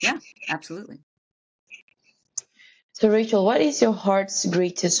Yeah, absolutely. So, Rachel, what is your heart's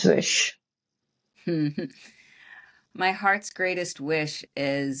greatest wish? My heart's greatest wish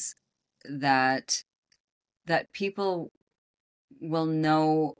is that people will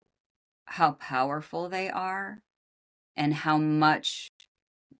know how powerful they are and how much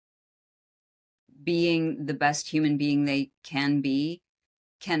being the best human being they can be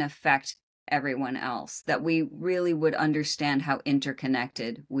can affect everyone else. That we really would understand how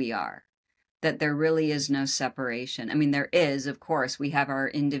interconnected we are. That there really is no separation. I mean, there is, of course, we have our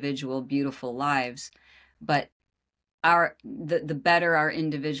individual beautiful lives, but the better our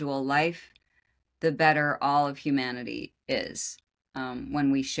individual life, the better all of humanity is,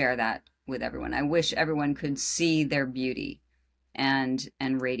 when we share that with everyone. I wish everyone could see their beauty and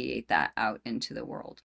radiate that out into the world.